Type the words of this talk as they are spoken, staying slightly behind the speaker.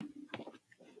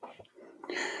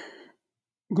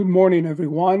Good morning,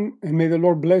 everyone, and may the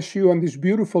Lord bless you on this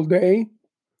beautiful day.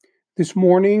 This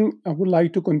morning, I would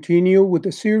like to continue with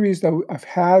the series that I've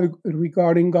had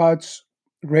regarding God's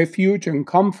refuge and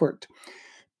comfort.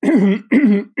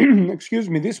 Excuse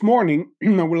me, this morning,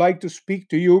 I would like to speak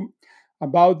to you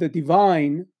about the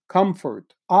divine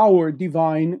comfort, our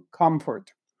divine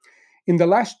comfort. In the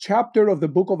last chapter of the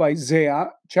book of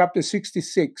Isaiah, chapter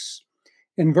 66,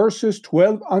 in verses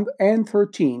 12 and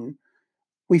 13,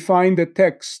 we find the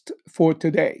text for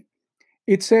today.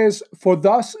 It says, "For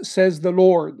thus says the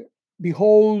Lord,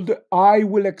 behold, I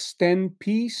will extend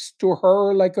peace to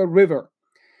her like a river,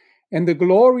 and the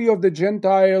glory of the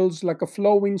Gentiles like a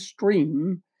flowing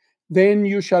stream. Then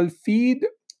you shall feed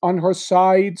on her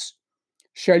sides,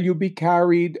 shall you be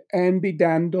carried and be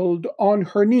dandled on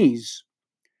her knees.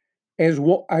 As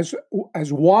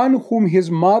one whom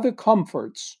his mother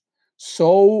comforts,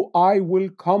 so I will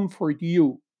comfort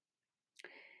you,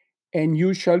 and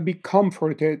you shall be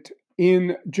comforted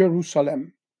in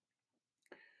Jerusalem."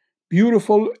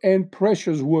 Beautiful and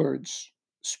precious words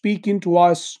speaking to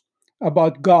us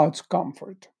about God's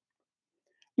comfort.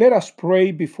 Let us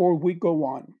pray before we go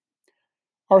on.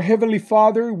 Our Heavenly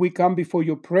Father, we come before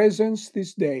your presence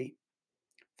this day,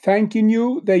 thanking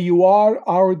you that you are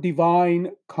our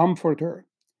divine comforter.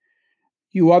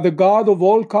 You are the God of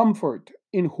all comfort,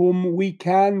 in whom we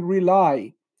can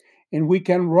rely and we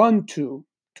can run to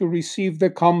receive the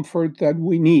comfort that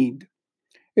we need,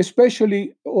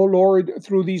 especially, O Lord,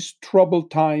 through these troubled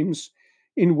times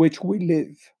in which we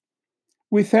live.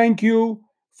 We thank you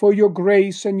for your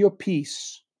grace and your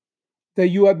peace that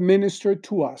you administer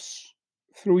to us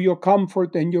through your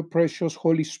comfort and your precious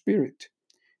Holy Spirit.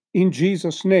 In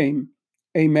Jesus' name,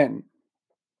 amen.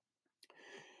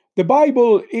 The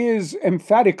Bible is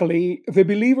emphatically the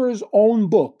believer's own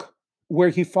book where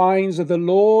he finds the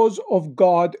laws of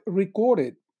God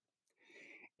recorded.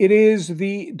 It is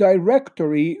the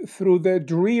directory through the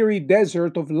dreary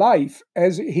desert of life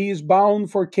as he is bound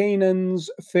for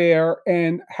Canaan's fair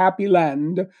and happy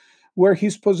land where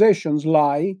his possessions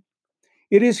lie.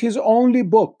 It is his only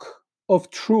book of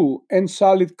true and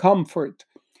solid comfort,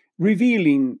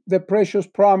 revealing the precious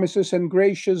promises and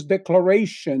gracious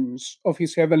declarations of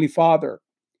his Heavenly Father.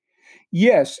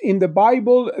 Yes, in the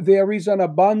Bible there is an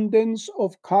abundance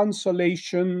of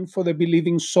consolation for the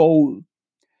believing soul.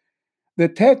 The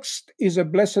text is a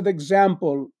blessed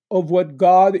example of what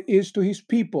God is to his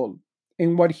people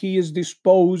and what he is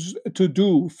disposed to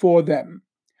do for them.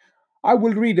 I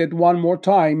will read it one more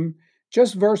time,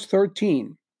 just verse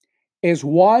 13. "As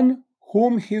one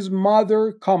whom his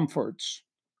mother comforts,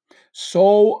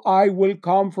 so I will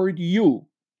comfort you,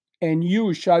 and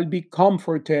you shall be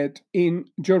comforted in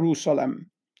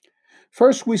Jerusalem."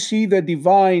 First, we see the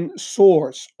divine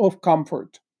source of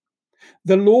comfort.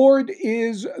 The Lord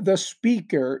is the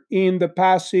speaker in the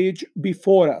passage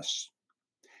before us.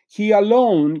 He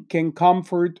alone can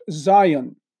comfort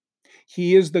Zion.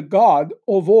 He is the God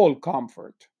of all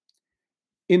comfort.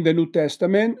 In the New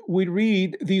Testament, we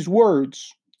read these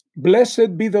words: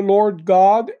 "Blessed be the Lord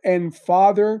God and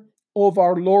Father of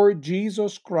our Lord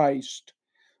Jesus Christ,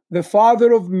 the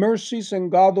Father of mercies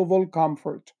and God of all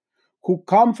comfort, who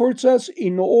comforts us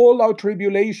in all our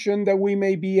tribulation, that we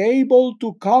may be able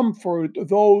to comfort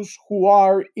those who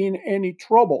are in any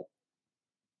trouble,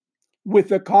 with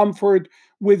the comfort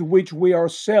with which we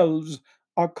ourselves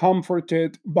are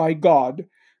comforted by God."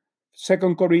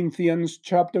 2 Corinthians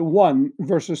chapter 1,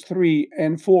 verses 3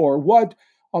 and 4. What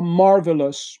a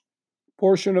marvelous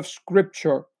portion of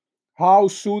scripture. How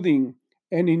soothing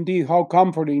and indeed how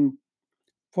comforting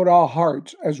for our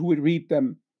hearts as we read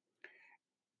them.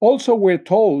 Also, we're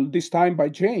told, this time by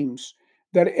James,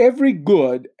 that every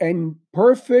good and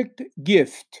perfect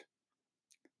gift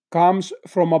comes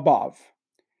from above,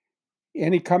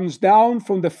 and it comes down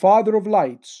from the Father of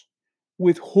lights,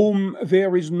 with whom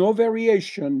there is no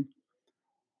variation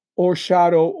or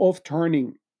shadow of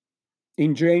turning,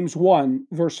 in James 1,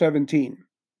 verse 17.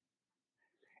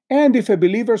 And if a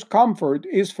believer's comfort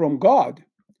is from God,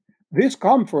 this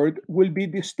comfort will be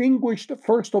distinguished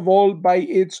first of all by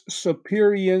its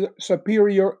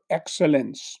superior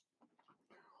excellence.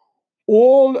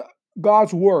 All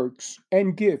God's works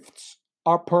and gifts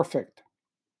are perfect.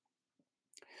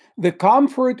 The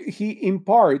comfort he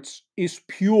imparts is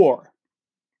pure,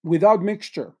 without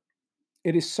mixture.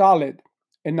 It is solid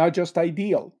and not just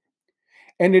ideal.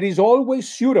 And it is always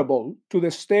suitable to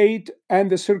the state and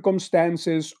the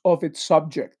circumstances of its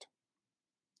subject.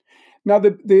 Now,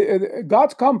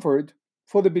 God's comfort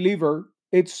for the believer,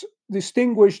 it's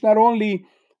distinguished not only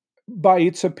by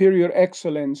its superior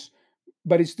excellence,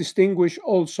 but it's distinguished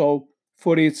also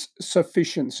for its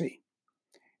sufficiency.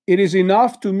 It is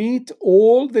enough to meet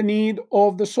all the need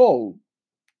of the soul,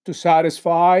 to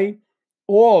satisfy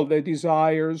all the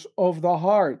desires of the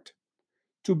heart,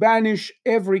 to banish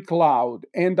every cloud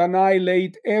and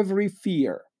annihilate every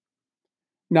fear.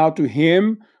 Now to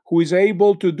him who is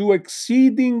able to do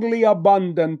exceedingly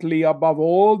abundantly above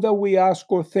all that we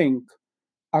ask or think,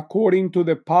 according to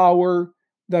the power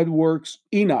that works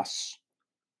in us,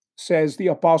 says the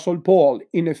Apostle Paul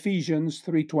in Ephesians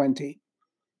 3:20.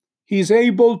 He is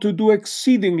able to do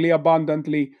exceedingly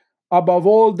abundantly above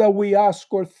all that we ask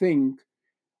or think.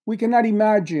 We cannot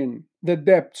imagine the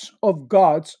depths of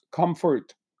God's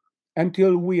comfort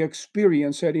until we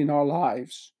experience it in our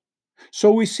lives.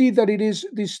 So we see that it is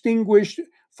distinguished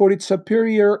for its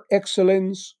superior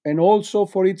excellence and also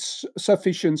for its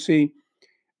sufficiency,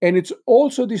 and it's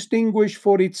also distinguished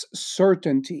for its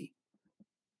certainty.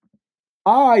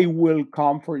 I will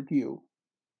comfort you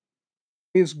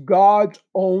is God's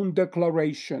own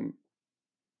declaration.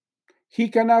 He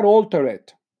cannot alter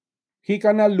it. He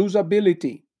cannot lose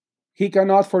ability. He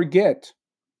cannot forget.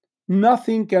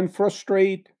 Nothing can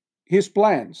frustrate his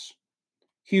plans.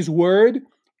 His word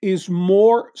is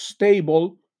more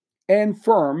stable and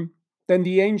firm than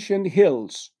the ancient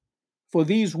hills, for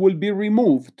these will be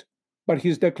removed, but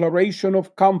his declaration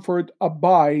of comfort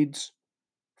abides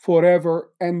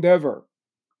forever and ever.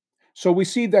 So we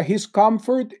see that his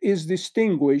comfort is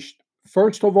distinguished,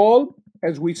 first of all,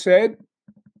 as we said,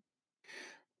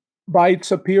 by its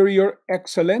superior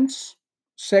excellence.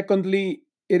 Secondly,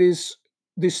 it is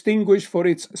distinguished for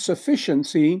its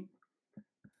sufficiency.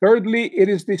 Thirdly, it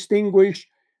is distinguished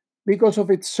because of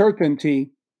its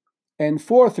certainty. And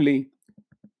fourthly,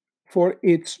 for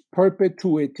its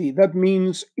perpetuity. That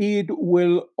means it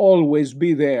will always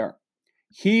be there.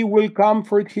 He will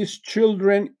comfort his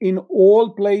children in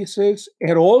all places,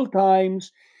 at all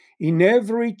times, in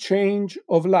every change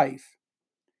of life.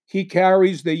 He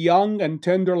carries the young and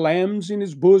tender lambs in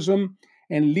his bosom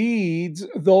and leads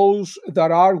those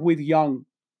that are with young.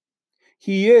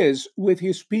 He is with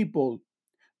his people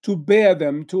to bear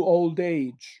them to old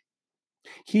age.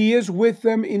 He is with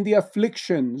them in the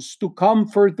afflictions to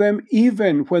comfort them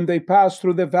even when they pass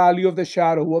through the valley of the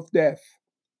shadow of death.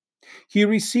 He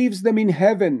receives them in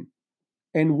heaven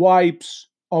and wipes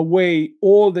away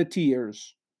all the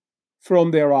tears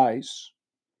from their eyes.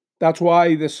 That's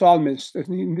why the psalmist,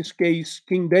 in this case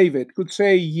King David, could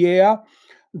say, yeah,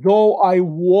 though I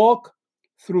walk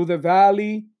through the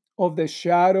valley of the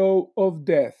shadow of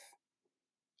death,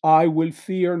 I will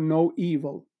fear no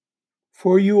evil,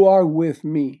 for you are with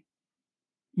me.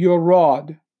 Your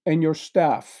rod and your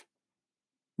staff,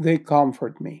 they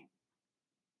comfort me.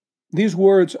 These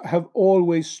words have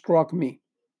always struck me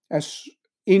as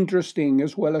interesting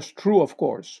as well as true, of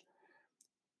course.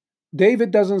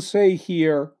 David doesn't say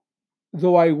here,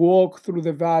 though I walk through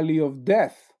the valley of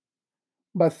death,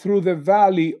 but through the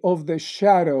valley of the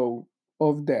shadow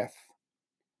of death.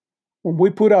 When we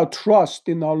put our trust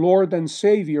in our Lord and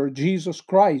Savior, Jesus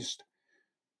Christ,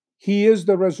 He is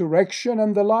the resurrection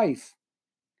and the life.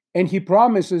 And He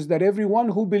promises that everyone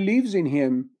who believes in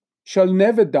Him shall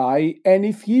never die, and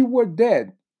if he were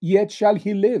dead, yet shall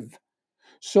he live.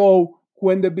 So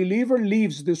when the believer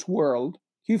leaves this world,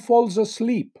 he falls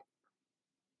asleep.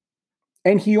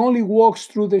 And he only walks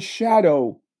through the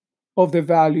shadow of the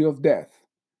valley of death,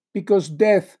 because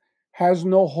death has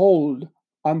no hold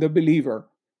on the believer,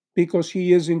 because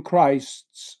he is in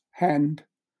Christ's hand.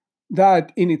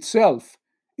 That in itself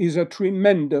is a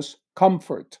tremendous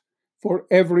comfort for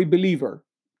every believer.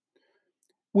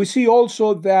 We see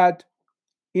also that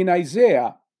in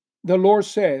Isaiah, the Lord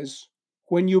says,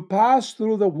 when you pass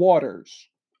through the waters,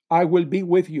 I will be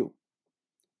with you,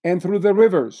 and through the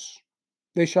rivers,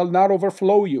 they shall not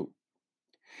overflow you.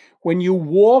 When you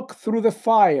walk through the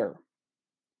fire,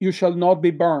 you shall not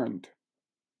be burned,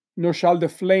 nor shall the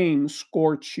flame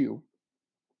scorch you.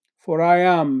 For I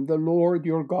am the Lord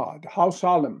your God. How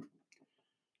solemn.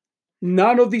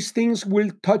 None of these things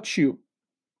will touch you,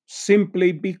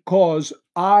 simply because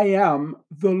I am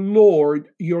the Lord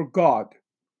your God.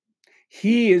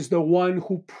 He is the one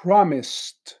who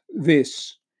promised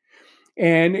this,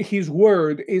 and his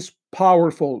word is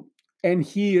powerful, and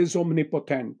he is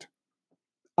omnipotent.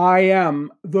 I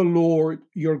am the Lord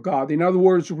your God. In other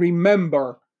words,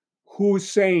 remember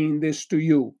who's saying this to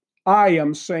you. I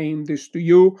am saying this to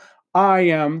you. I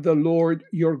am the Lord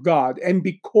your God. And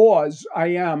because I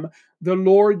am the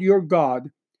Lord your God,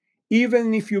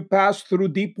 even if you pass through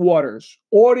deep waters,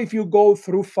 or if you go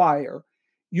through fire,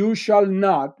 you shall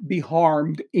not be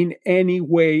harmed in any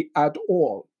way at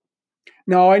all.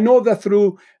 Now, I know that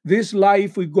through this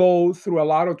life we go through a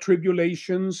lot of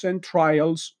tribulations and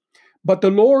trials, But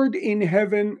the Lord in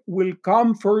heaven will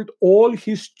comfort all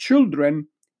his children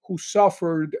who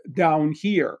suffered down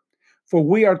here. For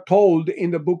we are told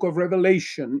in the book of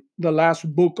Revelation, the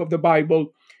last book of the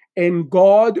Bible, and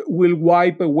God will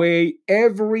wipe away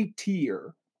every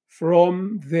tear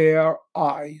from their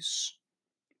eyes.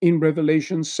 In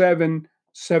Revelation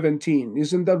 7:17.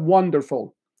 Isn't that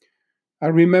wonderful? I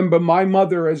remember my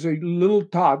mother as a little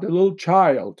tot, a little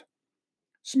child,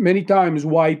 many times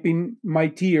wiping my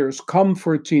tears,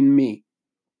 comforting me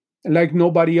like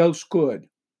nobody else could.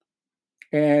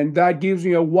 And that gives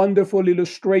me a wonderful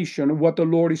illustration of what the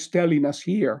Lord is telling us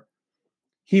here.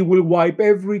 He will wipe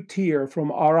every tear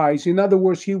from our eyes. In other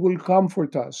words, He will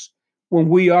comfort us when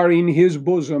we are in His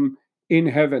bosom in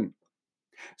heaven.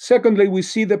 Secondly, we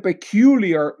see the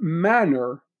peculiar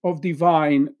manner of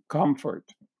divine comfort.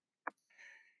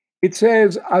 It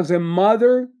says, as a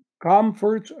mother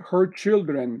comforts her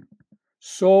children,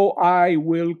 so I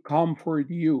will comfort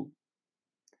you.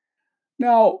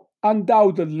 Now,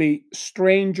 undoubtedly,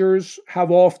 strangers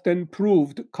have often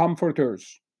proved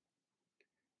comforters.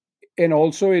 And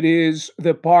also, it is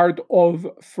the part of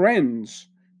friends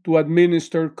to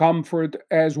administer comfort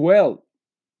as well.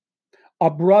 A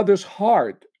brother's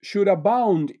heart should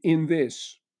abound in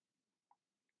this.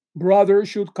 Brother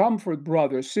should comfort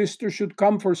brother, sister should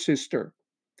comfort sister,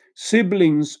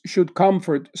 siblings should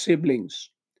comfort siblings.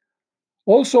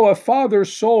 Also, a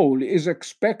father's soul is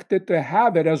expected to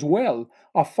have it as well.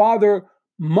 A father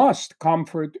must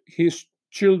comfort his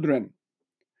children.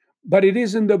 But it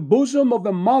is in the bosom of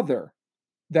the mother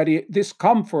that this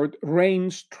comfort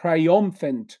reigns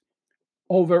triumphant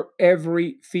over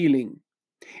every feeling.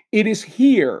 It is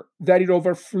here that it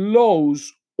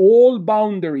overflows all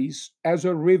boundaries as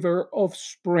a river of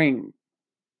spring.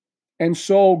 And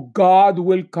so God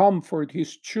will comfort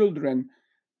his children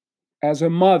as a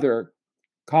mother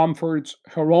comforts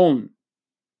her own.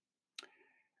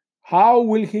 How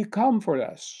will he comfort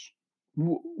us?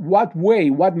 What way?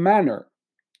 What manner?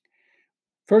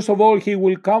 First of all, he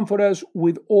will comfort us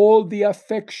with all the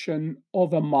affection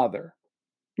of a mother.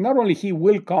 Not only he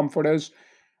will comfort us,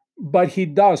 but he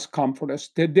does comfort us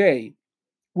today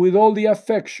with all the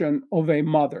affection of a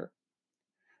mother.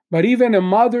 But even a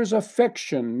mother's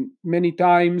affection many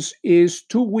times is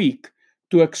too weak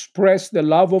to express the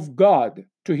love of God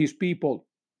to his people.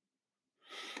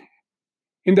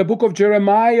 In the book of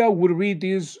Jeremiah, we read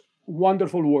these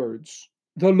wonderful words.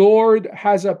 The Lord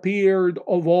has appeared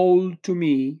of old to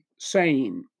me,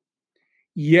 saying,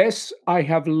 yes, I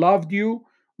have loved you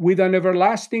with an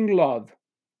everlasting love.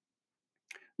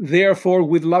 Therefore,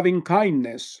 with loving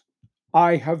kindness,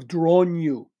 I have drawn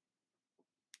you.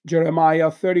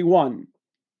 Jeremiah 31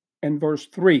 and verse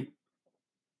 3.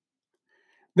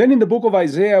 Then in the book of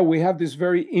Isaiah, we have this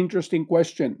very interesting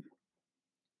question.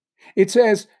 It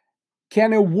says,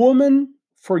 can a woman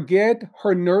forget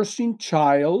her nursing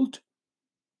child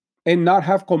and not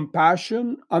have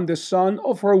compassion on the son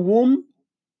of her womb?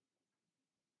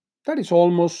 That is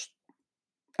almost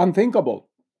unthinkable.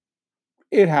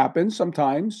 It happens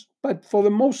sometimes, but for the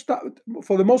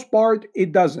most part,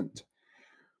 it doesn't.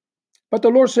 But the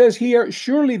Lord says here,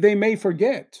 surely they may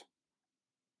forget,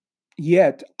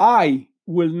 yet I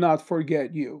will not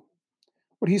forget you.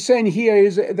 What he's saying here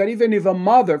is that even if a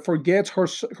mother forgets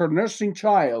her nursing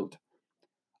child,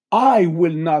 I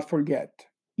will not forget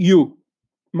you,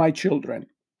 my children.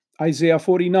 Isaiah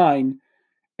 49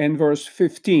 and verse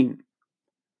 15.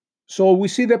 So we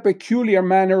see the peculiar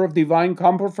manner of divine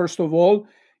comfort. First of all,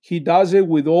 he does it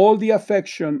with all the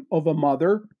affection of a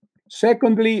mother.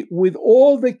 Secondly, with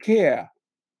all the care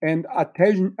and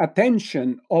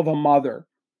attention of a mother.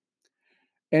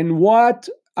 And what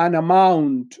an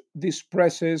amount this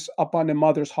presses upon a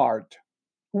mother's heart.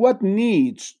 What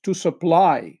needs to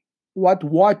supply, what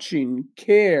watching,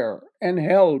 care, and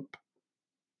help.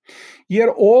 Yet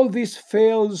all this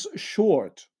fails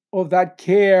short of that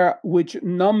care which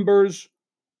numbers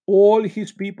all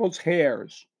his people's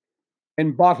hairs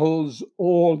and bottles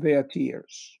all their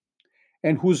tears,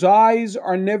 and whose eyes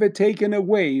are never taken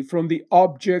away from the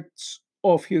objects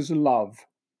of his love.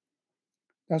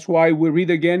 That's why we read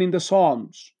again in the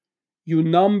Psalms, you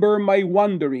number my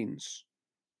wanderings,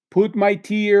 put my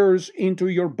tears into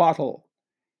your bottle.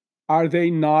 Are they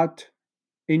not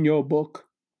in your book?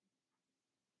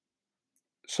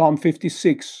 Psalm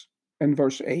 56 and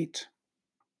verse 8.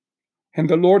 And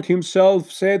the Lord himself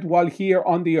said while here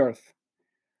on the earth,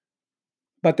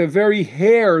 but the very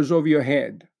hairs of your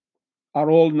head are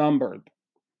all numbered.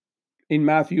 In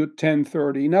Matthew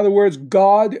 10:30. In other words,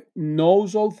 God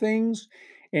knows all things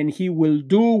and he will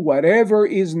do whatever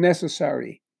is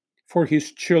necessary for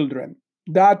his children.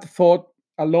 That thought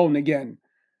alone again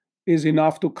is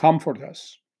enough to comfort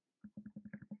us.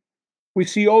 We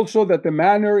see also that the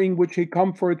manner in which he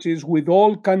comforts is with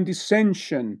all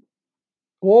condescension,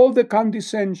 all the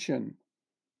condescension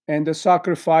and the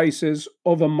sacrifices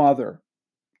of a mother.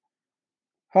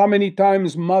 How many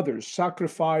times mothers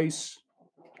sacrifice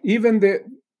even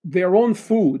their own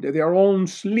food, their own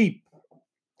sleep,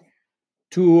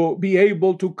 to be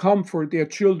able to comfort their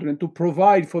children, to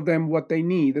provide for them what they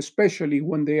need, especially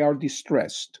when they are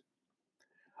distressed.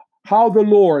 How the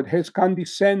Lord has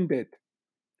condescended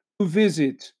to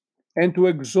visit and to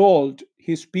exalt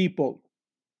his people.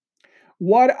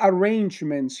 What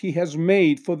arrangements he has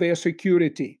made for their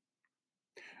security.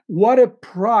 What a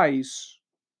price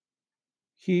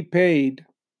he paid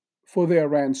for their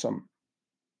ransom.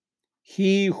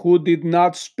 He who did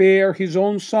not spare his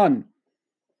own son,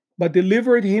 but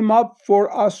delivered him up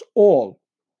for us all,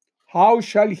 how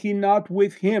shall he not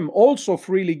with him also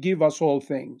freely give us all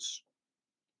things?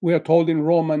 We are told in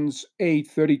Romans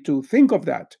 8:32. Think of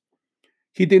that.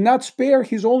 He did not spare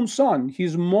his own son,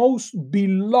 his most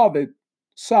beloved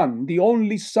son, the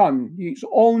only son, his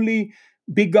only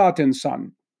begotten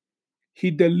son. He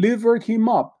delivered him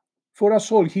up for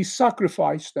us all. He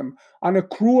sacrificed them on a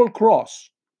cruel cross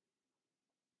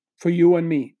for you and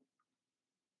me.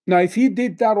 Now, if he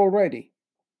did that already,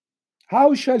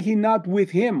 how shall he not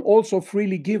with him also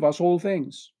freely give us all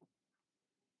things?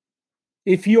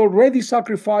 If he already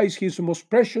sacrificed his most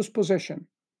precious possession,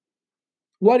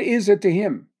 what is it to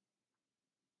him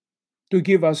to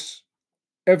give us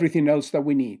everything else that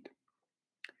we need?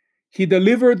 He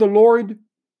delivered the Lord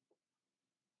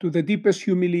to the deepest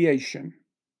humiliation,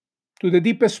 to the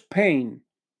deepest pain,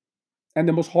 and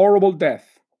the most horrible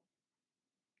death,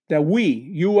 that we,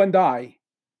 you and I,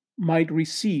 might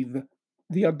receive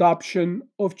the adoption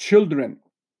of children.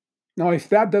 Now, if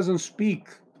that doesn't speak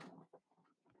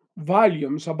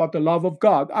volumes about the love of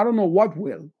God, I don't know what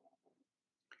will.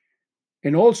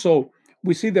 And also,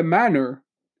 we see the manner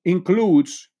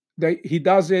includes that he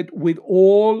does it with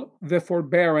all the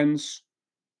forbearance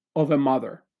of a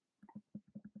mother.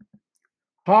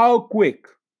 How quick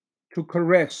to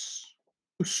caress,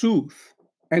 to soothe,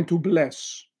 and to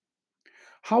bless.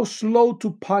 How slow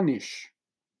to punish.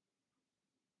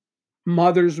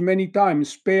 Mothers many times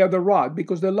spare the rod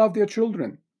because they love their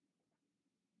children.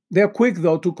 They're quick,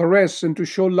 though, to caress and to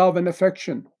show love and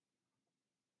affection,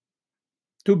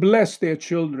 to bless their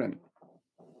children.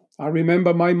 I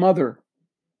remember my mother,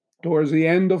 towards the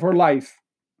end of her life,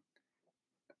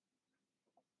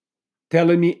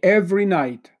 telling me every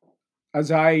night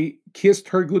as I kissed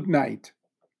her goodnight,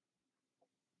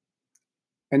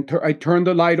 and I turned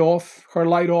the light off, her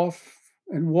light off,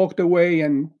 and walked away,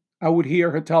 and I would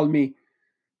hear her tell me,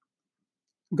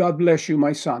 God bless you,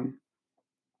 my son.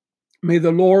 May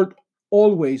the Lord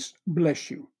always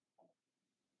bless you.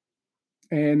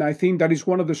 And I think that is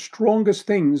one of the strongest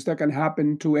things that can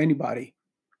happen to anybody,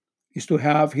 is to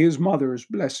have his mother's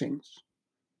blessings.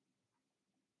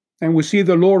 And we see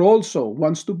the Lord also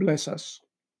wants to bless us.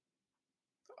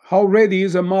 How ready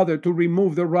is a mother to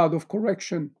remove the rod of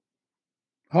correction?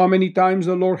 How many times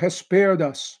the Lord has spared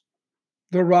us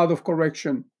the rod of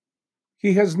correction.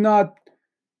 He has not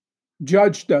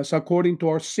judged us according to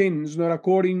our sins, not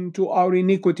according to our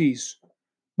iniquities,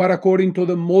 but according to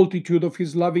the multitude of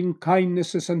his loving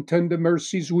kindnesses and tender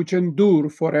mercies which endure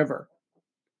forever.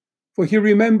 For he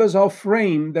remembers our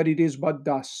frame, that it is but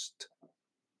dust.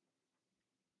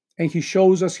 And he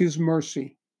shows us his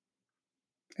mercy.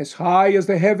 As high as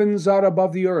the heavens are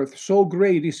above the earth, so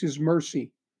great is his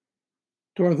mercy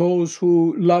toward those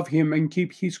who love him and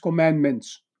keep his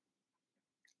commandments.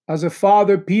 As a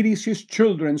father pities his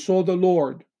children, so the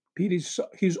Lord pities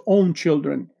his own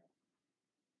children.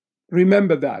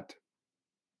 Remember that.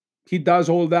 He does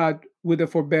all that with the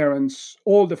forbearance,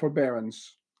 all the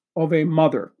forbearance of a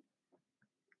mother.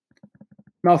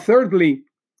 Now, thirdly,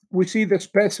 we see the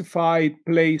specified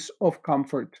place of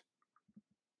comfort.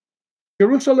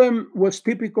 Jerusalem was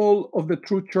typical of the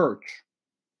true church.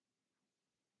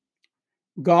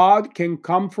 God can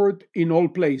comfort in all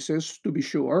places, to be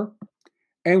sure,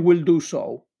 and will do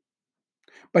so.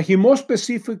 But he more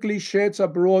specifically sheds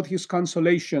abroad his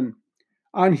consolation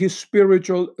on his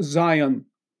spiritual Zion,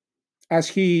 as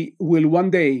he will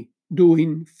one day do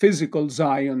in physical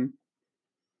Zion.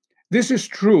 This is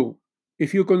true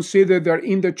if you consider that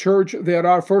in the church there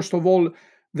are, first of all,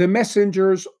 the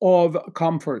messengers of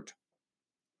comfort.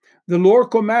 The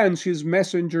Lord commands his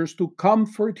messengers to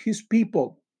comfort his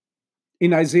people.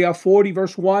 In Isaiah 40,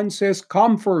 verse 1 says,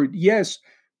 comfort, yes,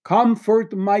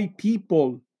 comfort my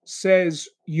people, says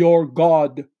your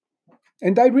God.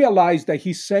 And I realize that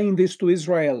he's saying this to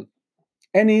Israel,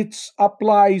 and it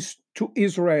applies to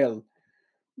Israel.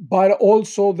 But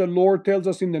also, the Lord tells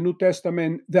us in the New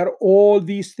Testament that all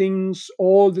these things,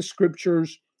 all the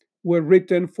scriptures, were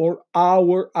written for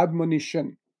our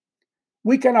admonition.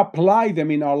 We can apply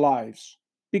them in our lives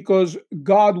because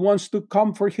God wants to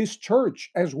comfort his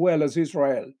church as well as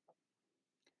Israel.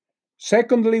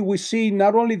 Secondly, we see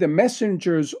not only the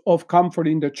messengers of comfort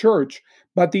in the church,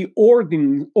 but the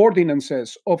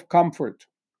ordinances of comfort.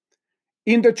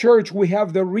 In the church, we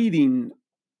have the reading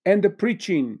and the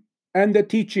preaching and the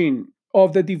teaching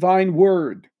of the divine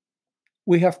word.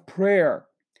 We have prayer.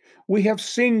 We have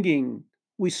singing.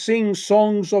 We sing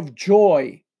songs of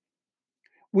joy.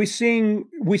 We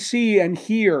see and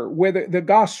hear where the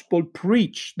gospel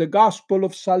preached, the gospel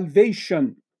of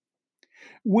salvation.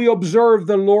 We observe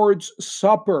the Lord's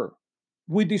Supper.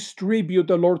 We distribute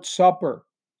the Lord's Supper.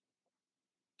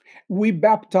 We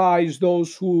baptize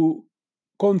those who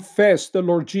confess the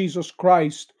Lord Jesus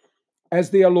Christ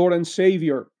as their Lord and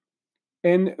Savior.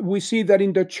 And we see that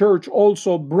in the church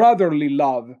also brotherly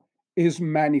love is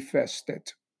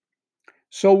manifested.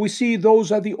 So we see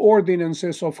those are the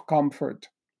ordinances of comfort.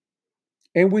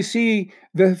 And we see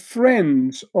the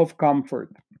friends of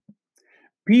comfort.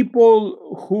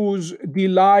 People whose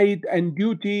delight and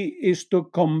duty is to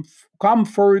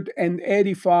comfort and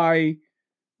edify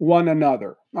one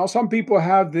another. Now, some people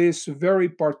have this very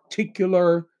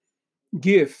particular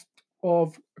gift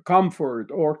of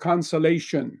comfort or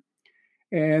consolation,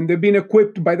 and they've been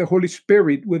equipped by the Holy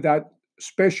Spirit with that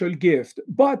special gift.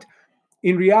 But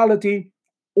in reality,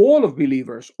 all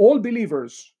believers,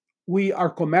 we are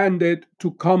commanded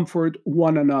to comfort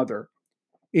one another.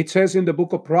 It says in the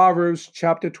book of Proverbs,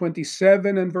 chapter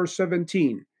 27 and verse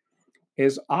 17,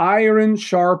 as iron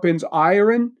sharpens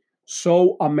iron,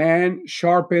 so a man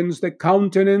sharpens the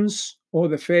countenance or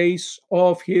the face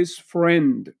of his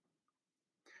friend.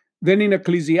 Then in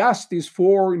Ecclesiastes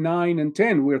 4, 9, and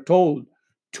 10, we're told,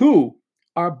 two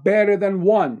are better than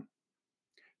one,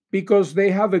 because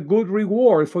they have a good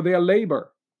reward for their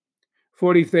labor.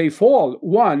 For if they fall,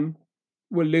 one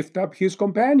will lift up his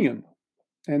companion.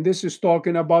 And this is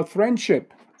talking about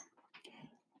friendship.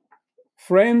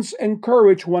 Friends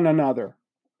encourage one another.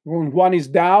 When one is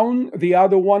down, the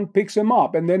other one picks him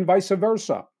up, and then vice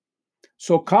versa.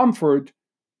 So comfort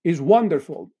is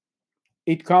wonderful.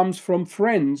 It comes from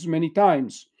friends many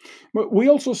times. But we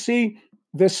also see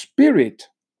the spirit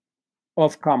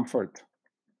of comfort.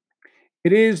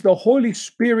 It is the Holy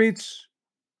Spirit's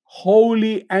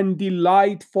holy and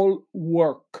delightful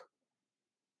work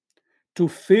to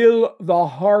fill the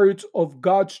hearts of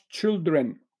God's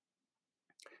children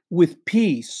with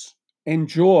peace and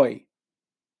joy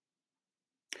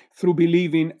through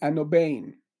believing and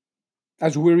obeying.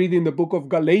 As we read in the book of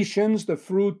Galatians, the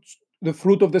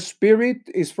fruit of the Spirit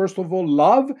is first of all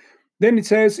love, then it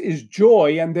says is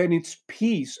joy, and then it's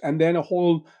peace, and then a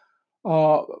whole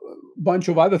bunch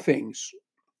of other things.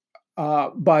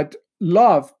 But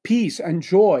love, peace, and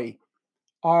joy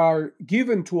are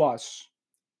given to us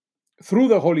through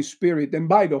the Holy Spirit and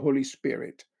by the Holy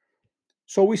Spirit.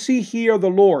 So we see here the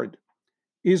Lord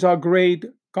is our great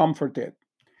comforter.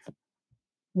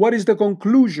 What is the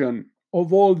conclusion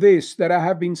of all this that I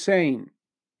have been saying?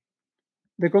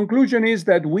 The conclusion is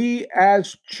that we,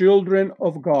 as children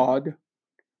of God,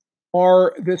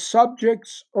 are the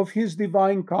subjects of His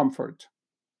divine comfort,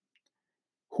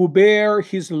 who bear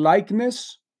His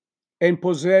likeness and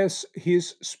possess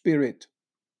His Spirit.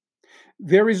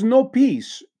 There is no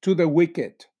peace to the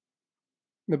wicked.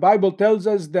 The Bible tells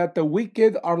us that the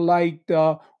wicked are like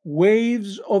the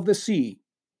waves of the sea,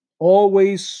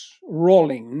 always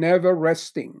rolling, never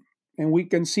resting. And we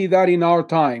can see that in our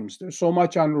times. There's so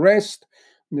much unrest,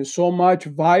 there's so much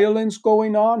violence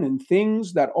going on, and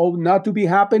things that ought not to be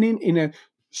happening in a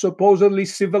supposedly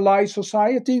civilized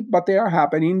society, but they are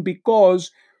happening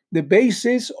because the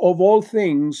basis of all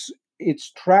things,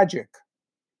 it's tragic,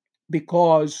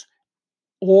 because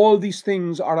all these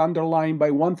things are underlined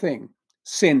by one thing: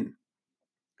 sin.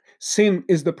 Sin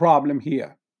is the problem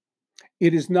here.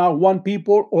 It is not one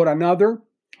people or another.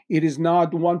 It is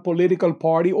not one political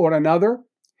party or another.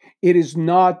 It is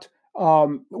not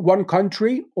one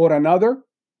country or another.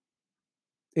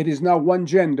 It is not one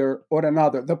gender or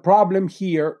another. The problem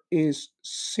here is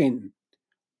sin.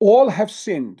 All have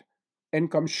sinned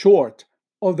and come short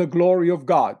of the glory of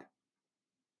God.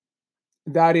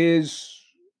 That is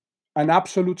an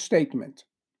absolute statement.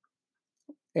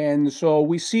 And so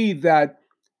we see that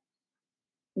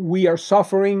we are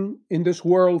suffering in this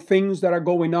world things that are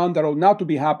going on that ought not to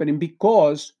be happening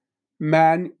because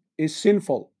man is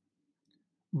sinful.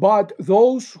 But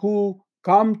those who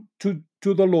come to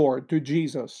the Lord, to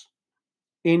Jesus,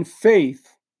 in faith,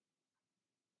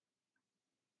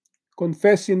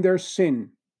 confessing their sin,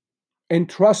 and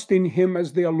trusting Him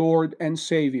as their Lord and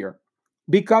Savior,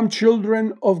 become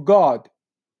children of God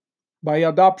by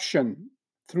adoption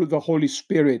through the Holy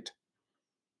Spirit.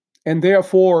 And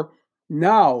therefore,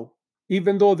 now,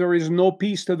 even though there is no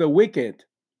peace to the wicked,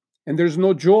 and there's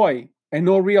no joy and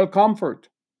no real comfort,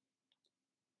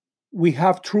 we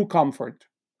have true comfort,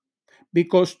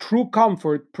 because true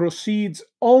comfort proceeds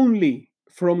only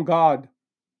from God.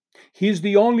 He's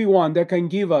the only one that can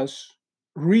give us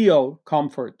real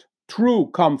comfort, true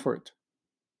comfort.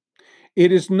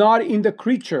 It is not in the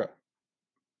creature.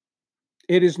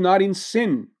 It is not in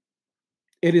sin.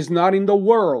 It is not in the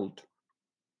world.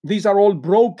 These are all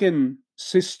broken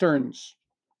cisterns.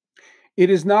 It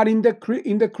is not in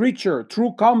the creature.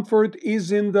 True comfort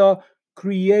is in the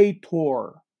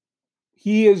Creator.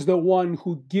 He is the one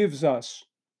who gives us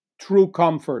true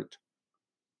comfort.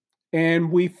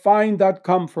 And we find that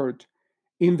comfort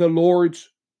in the Lord's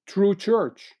true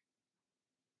church,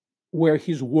 where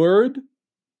His Word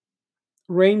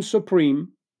reigns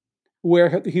supreme,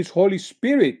 where His Holy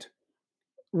Spirit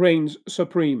reigns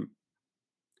supreme.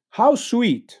 How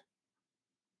sweet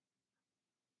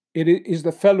it is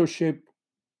the fellowship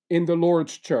in the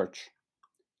Lord's church.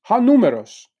 How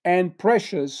numerous and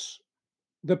precious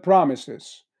the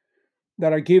promises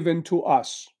that are given to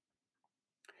us.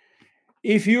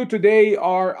 If you today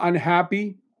are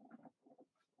unhappy,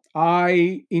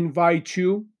 I invite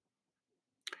you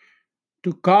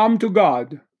to come to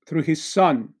God through His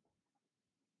Son,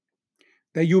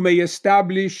 that you may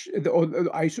establish,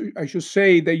 or I should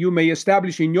say, that you may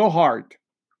establish in your heart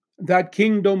that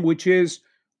kingdom which is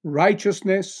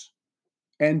righteousness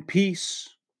and peace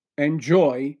and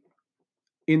joy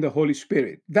in the Holy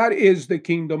Spirit. That is the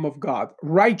kingdom of God.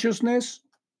 Righteousness,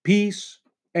 peace,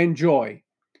 and joy.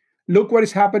 Look what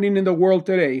is happening in the world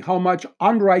today. How much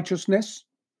unrighteousness,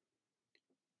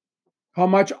 how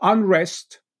much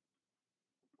unrest,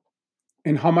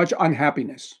 and how much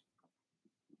unhappiness.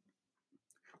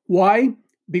 Why?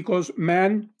 Because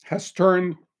man has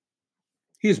turned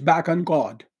his back on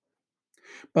God.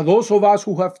 But those of us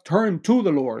who have turned to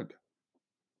the Lord,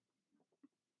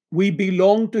 we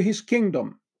belong to His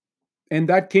kingdom. And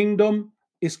that kingdom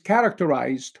is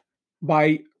characterized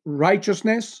by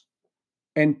righteousness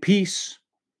and peace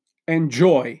and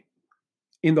joy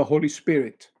in the Holy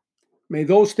Spirit. May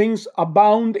those things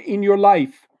abound in your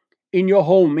life, in your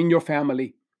home, in your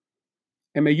family.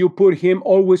 And may you put Him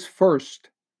always first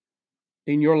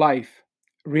in your life,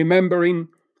 remembering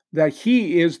that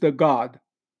He is the God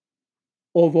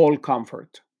of all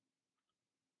comfort.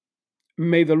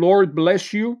 May the Lord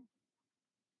bless you,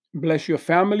 bless your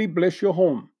family, bless your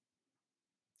home.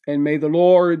 And may the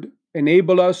Lord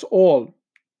enable us all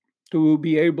to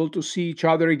be able to see each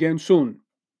other again soon.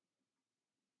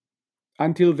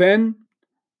 Until then,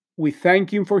 we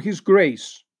thank Him for His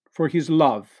grace, for His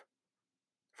love,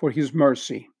 for His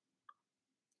mercy.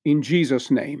 In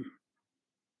Jesus' name,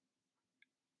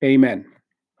 amen.